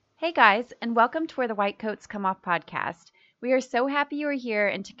Hey guys, and welcome to Where the White Coats Come Off podcast. We are so happy you are here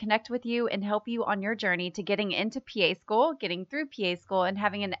and to connect with you and help you on your journey to getting into PA school, getting through PA school, and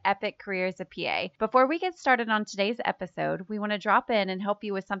having an epic career as a PA. Before we get started on today's episode, we want to drop in and help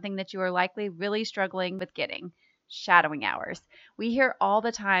you with something that you are likely really struggling with getting. Shadowing hours. We hear all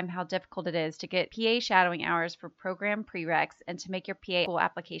the time how difficult it is to get PA shadowing hours for program prereqs and to make your PA school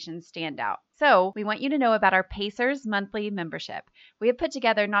application stand out. So we want you to know about our Pacers monthly membership. We have put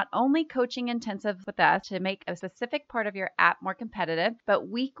together not only coaching intensive with us to make a specific part of your app more competitive, but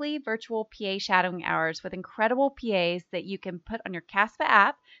weekly virtual PA shadowing hours with incredible PAs that you can put on your CASPA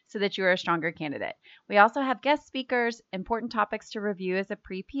app so that you are a stronger candidate. We also have guest speakers, important topics to review as a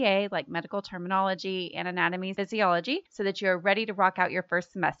pre-PA like medical terminology and anatomy physiology so that you are ready to rock out your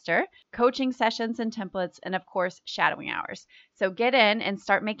first semester, coaching sessions and templates, and of course, shadowing hours. So get in and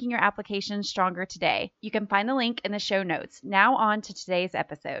start making your application stronger today. You can find the link in the show notes. Now on to today's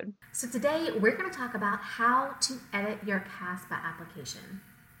episode. So today we're going to talk about how to edit your CASPA application.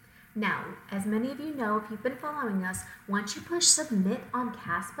 Now, as many of you know, if you've been following us, once you push submit on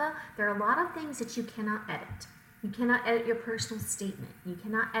CASPA, there are a lot of things that you cannot edit. You cannot edit your personal statement. You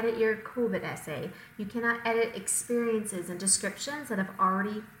cannot edit your COVID essay. You cannot edit experiences and descriptions that have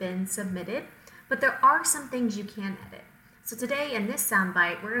already been submitted. But there are some things you can edit. So today in this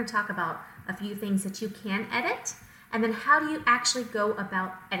soundbite, we're going to talk about a few things that you can edit, and then how do you actually go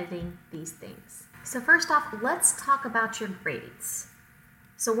about editing these things. So first off, let's talk about your grades.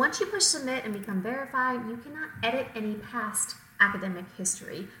 So once you push submit and become verified, you cannot edit any past academic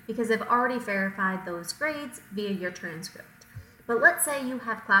history because they've already verified those grades via your transcript. But let's say you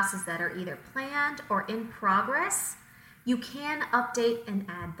have classes that are either planned or in progress, you can update and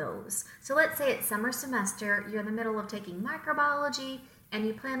add those. So let's say it's summer semester, you're in the middle of taking microbiology and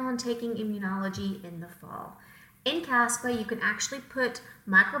you plan on taking immunology in the fall. In CASPA, you can actually put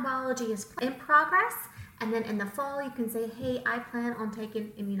microbiology as in progress, and then in the fall, you can say, hey, I plan on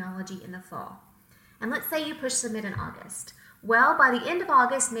taking immunology in the fall. And let's say you push submit in August. Well, by the end of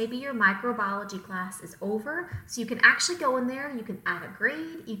August, maybe your microbiology class is over, so you can actually go in there, you can add a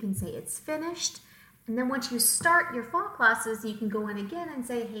grade, you can say it's finished, and then once you start your fall classes, you can go in again and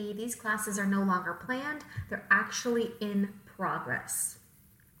say, hey, these classes are no longer planned, they're actually in progress.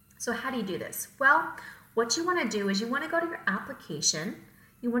 So how do you do this? Well, what you want to do is you want to go to your application,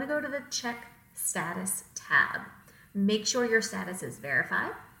 you want to go to the check status tab. Make sure your status is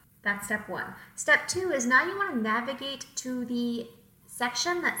verified. That's step one. Step two is now you want to navigate to the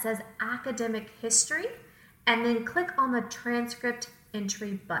section that says academic history and then click on the transcript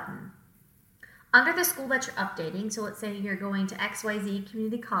entry button. Under the school that you're updating, so let's say you're going to XYZ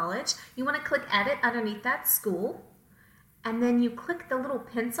Community College, you want to click edit underneath that school, and then you click the little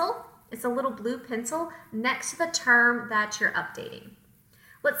pencil. It's a little blue pencil next to the term that you're updating.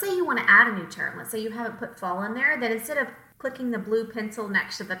 Let's say you want to add a new term. Let's say you haven't put fall in there. Then instead of clicking the blue pencil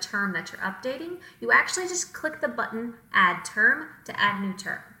next to the term that you're updating, you actually just click the button add term to add a new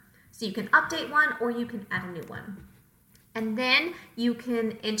term. So you can update one or you can add a new one. And then you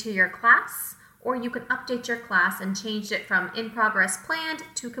can enter your class or you can update your class and change it from in progress planned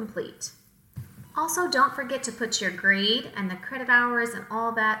to complete. Also, don't forget to put your grade and the credit hours and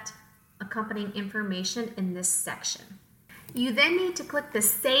all that accompanying information in this section. You then need to click the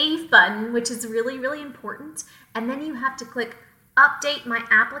save button, which is really, really important. And then you have to click update my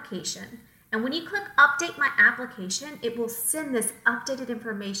application. And when you click update my application, it will send this updated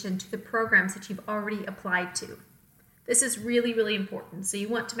information to the programs that you've already applied to. This is really, really important. So you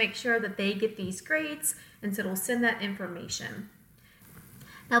want to make sure that they get these grades, and so it'll send that information.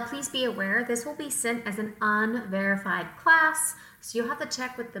 Now, please be aware, this will be sent as an unverified class, so you'll have to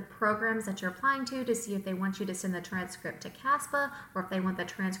check with the programs that you're applying to see if they want you to send the transcript to CASPA or if they want the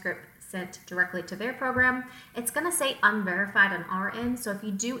transcript sent directly to their program. It's going to say unverified on our end, so if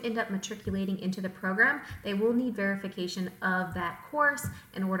you do end up matriculating into the program, they will need verification of that course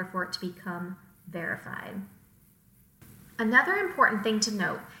in order for it to become verified. Another important thing to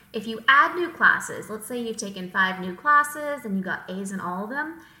note, if you add new classes, let's say you've taken 5 new classes and you got A's in all of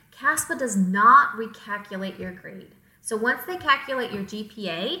them, CASPA does not recalculate your grade. So once they calculate your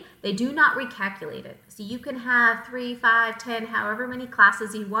GPA, they do not recalculate it. So you can have 3, 5, 10, however many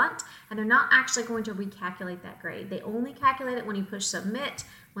classes you want, and they're not actually going to recalculate that grade. They only calculate it when you push submit,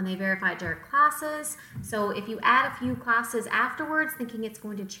 when they verify your classes. So if you add a few classes afterwards thinking it's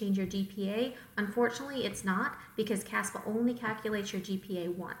going to change your GPA, unfortunately it's not, because CASPA only calculates your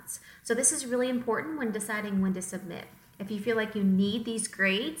GPA once. So this is really important when deciding when to submit. If you feel like you need these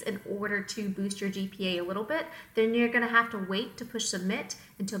grades in order to boost your GPA a little bit, then you're going to have to wait to push submit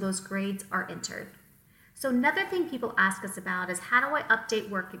until those grades are entered. So another thing people ask us about is how do I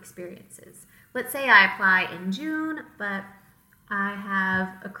update work experiences? Let's say I apply in June, but I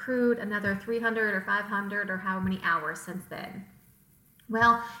have accrued another 300 or 500 or how many hours since then.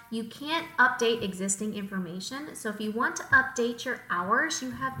 Well, you can't update existing information. So if you want to update your hours, you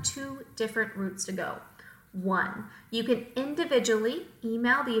have two different routes to go. One, you can individually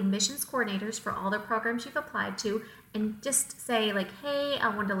email the admissions coordinators for all the programs you've applied to and just say like, hey, I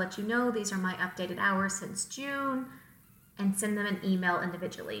wanted to let you know these are my updated hours since June, and send them an email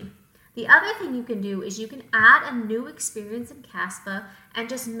individually. The other thing you can do is you can add a new experience in CASPA and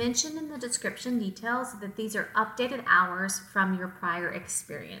just mention in the description details that these are updated hours from your prior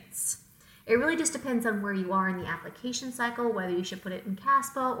experience. It really just depends on where you are in the application cycle, whether you should put it in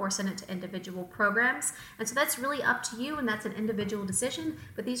CASPA or send it to individual programs. And so that's really up to you, and that's an individual decision,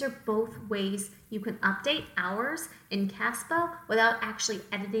 but these are both ways you can update hours in CASPA without actually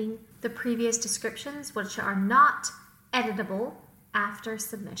editing the previous descriptions, which are not editable after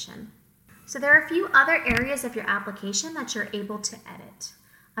submission. So there are a few other areas of your application that you're able to edit.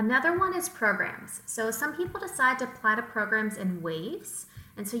 Another one is programs. So some people decide to apply to programs in waves,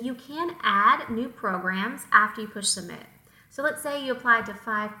 and so you can add new programs after you push submit. So let's say you applied to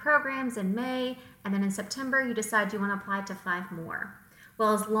 5 programs in May, and then in September you decide you want to apply to 5 more.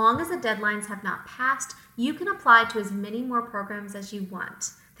 Well, as long as the deadlines have not passed, you can apply to as many more programs as you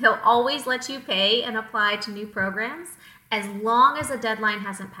want. They'll always let you pay and apply to new programs as long as the deadline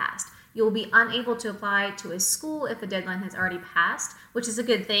hasn't passed. You'll be unable to apply to a school if the deadline has already passed, which is a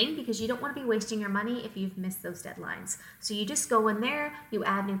good thing because you don't want to be wasting your money if you've missed those deadlines. So you just go in there, you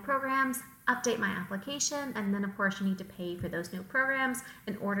add new programs, update my application, and then of course you need to pay for those new programs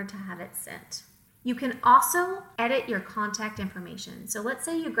in order to have it sent. You can also edit your contact information. So let's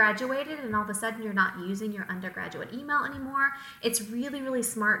say you graduated and all of a sudden you're not using your undergraduate email anymore. It's really, really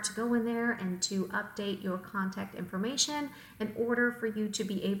smart to go in there and to update your contact information in order for you to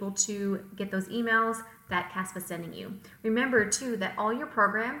be able to get those emails that CASPA is sending you. Remember too that all your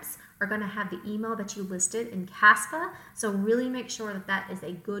programs are going to have the email that you listed in CASPA. So really make sure that that is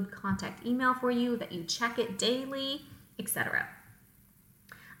a good contact email for you, that you check it daily, etc.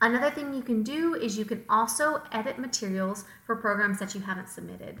 Another thing you can do is you can also edit materials for programs that you haven't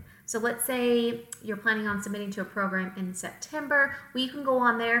submitted. So let's say you're planning on submitting to a program in September. Well, you can go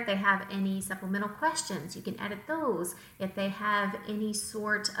on there if they have any supplemental questions. You can edit those. If they have any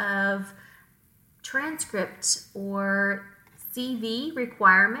sort of transcript or CV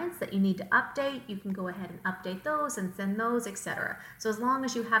requirements that you need to update, you can go ahead and update those and send those, etc. So as long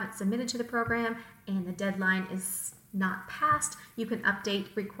as you haven't submitted to the program and the deadline is not passed, you can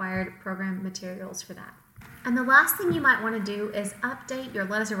update required program materials for that. And the last thing you might want to do is update your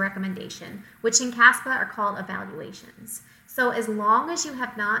letters of recommendation, which in CASPA are called evaluations. So as long as you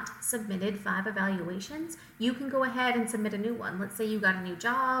have not submitted 5 evaluations, you can go ahead and submit a new one. Let's say you got a new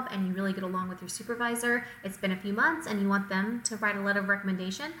job and you really get along with your supervisor. It's been a few months and you want them to write a letter of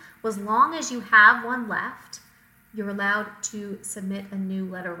recommendation. Well, as long as you have one left, you're allowed to submit a new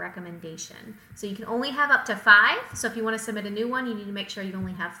letter of recommendation. So you can only have up to 5. So if you want to submit a new one, you need to make sure you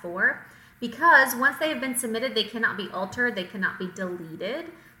only have 4. Because once they have been submitted, they cannot be altered, they cannot be deleted.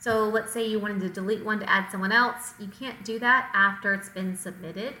 So let's say you wanted to delete one to add someone else. You can't do that after it's been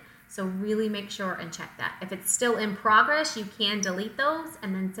submitted. So really make sure and check that. If it's still in progress, you can delete those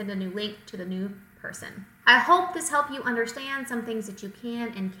and then send a new link to the new person. I hope this helped you understand some things that you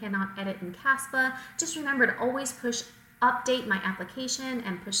can and cannot edit in CASPA. Just remember to always push update my application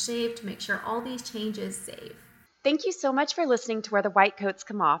and push save to make sure all these changes save. Thank you so much for listening to Where the White Coats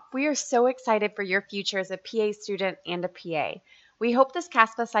Come Off. We are so excited for your future as a PA student and a PA. We hope this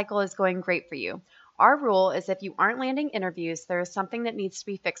CASPA cycle is going great for you. Our rule is if you aren't landing interviews, there is something that needs to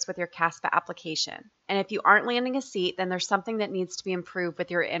be fixed with your CASPA application. And if you aren't landing a seat, then there's something that needs to be improved with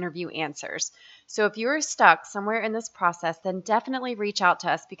your interview answers. So if you are stuck somewhere in this process, then definitely reach out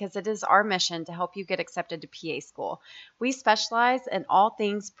to us because it is our mission to help you get accepted to PA school. We specialize in all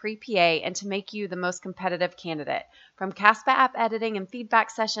things pre-PA and to make you the most competitive candidate. From CASPA app editing and feedback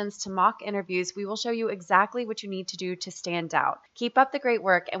sessions to mock interviews, we will show you exactly what you need to do to stand out. Keep up the great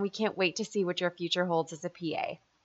work, and we can't wait to see what your future holds as a PA.